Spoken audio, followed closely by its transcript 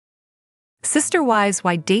Sister Wives: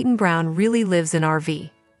 Why Dayton Brown Really Lives in RV.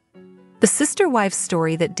 The sister wives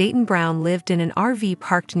story that Dayton Brown lived in an RV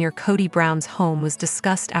parked near Cody Brown's home was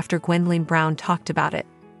discussed after Gwendolyn Brown talked about it.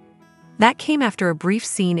 That came after a brief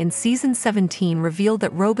scene in season 17 revealed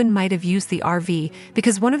that Robin might have used the RV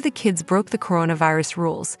because one of the kids broke the coronavirus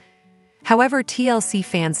rules. However, TLC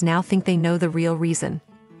fans now think they know the real reason.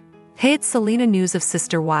 Hey, it's Selena News of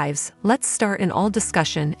Sister Wives. Let's start an all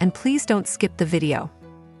discussion, and please don't skip the video.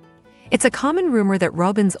 It's a common rumor that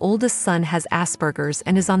Robin's oldest son has Asperger's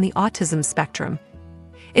and is on the autism spectrum.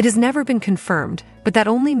 It has never been confirmed, but that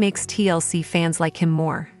only makes TLC fans like him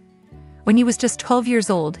more. When he was just 12 years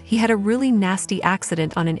old, he had a really nasty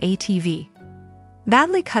accident on an ATV.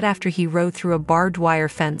 Badly cut after he rode through a barbed wire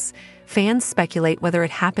fence. Fans speculate whether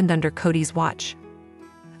it happened under Cody's watch.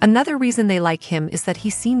 Another reason they like him is that he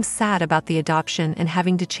seems sad about the adoption and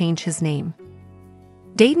having to change his name.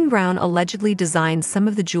 Dayton Brown allegedly designed some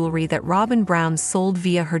of the jewelry that Robin Brown sold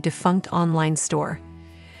via her defunct online store.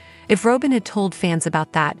 If Robin had told fans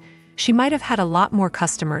about that, she might have had a lot more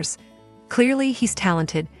customers. Clearly, he's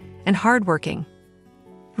talented and hardworking.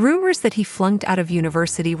 Rumors that he flunked out of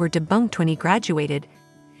university were debunked when he graduated.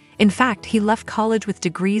 In fact, he left college with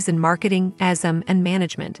degrees in marketing, ASM, and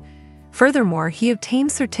management. Furthermore, he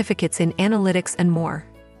obtained certificates in analytics and more.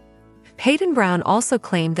 Dayton Brown also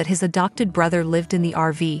claimed that his adopted brother lived in the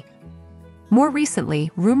RV. More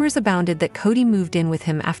recently, rumors abounded that Cody moved in with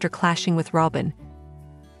him after clashing with Robin.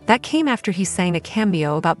 That came after he sang a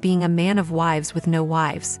cameo about being a man of wives with no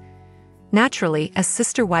wives. Naturally, as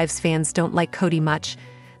Sister Wives fans don't like Cody much,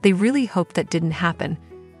 they really hope that didn't happen.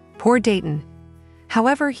 Poor Dayton.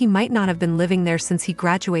 However, he might not have been living there since he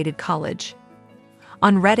graduated college.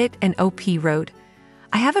 On Reddit, an OP wrote,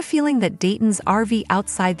 "I have a feeling that Dayton's RV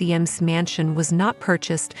outside the M's mansion was not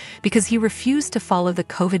purchased because he refused to follow the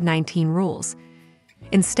COVID-19 rules.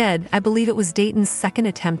 Instead, I believe it was Dayton's second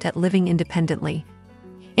attempt at living independently."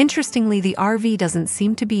 Interestingly, the RV doesn't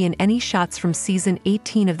seem to be in any shots from season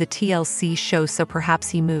 18 of the TLC show, so perhaps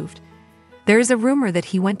he moved. There is a rumor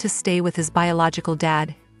that he went to stay with his biological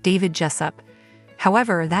dad, David Jessup.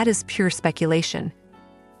 However, that is pure speculation.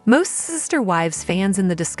 Most Sister Wives fans in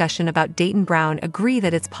the discussion about Dayton Brown agree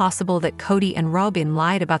that it's possible that Cody and Robin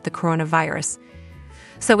lied about the coronavirus.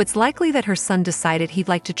 So it's likely that her son decided he'd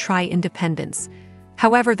like to try independence.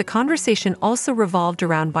 However, the conversation also revolved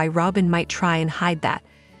around why Robin might try and hide that.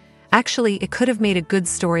 Actually, it could have made a good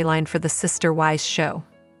storyline for the Sister Wives show.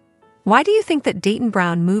 Why do you think that Dayton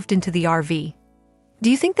Brown moved into the RV? Do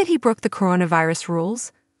you think that he broke the coronavirus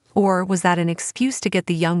rules? Or was that an excuse to get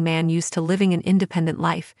the young man used to living an independent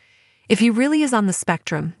life? If he really is on the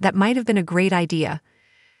spectrum, that might have been a great idea.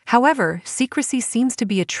 However, secrecy seems to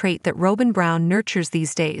be a trait that Robin Brown nurtures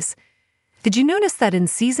these days. Did you notice that in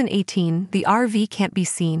season 18, the RV can't be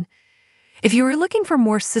seen? If you are looking for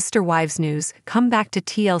more Sister Wives news, come back to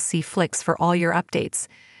TLC Flix for all your updates.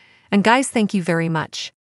 And guys, thank you very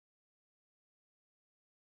much.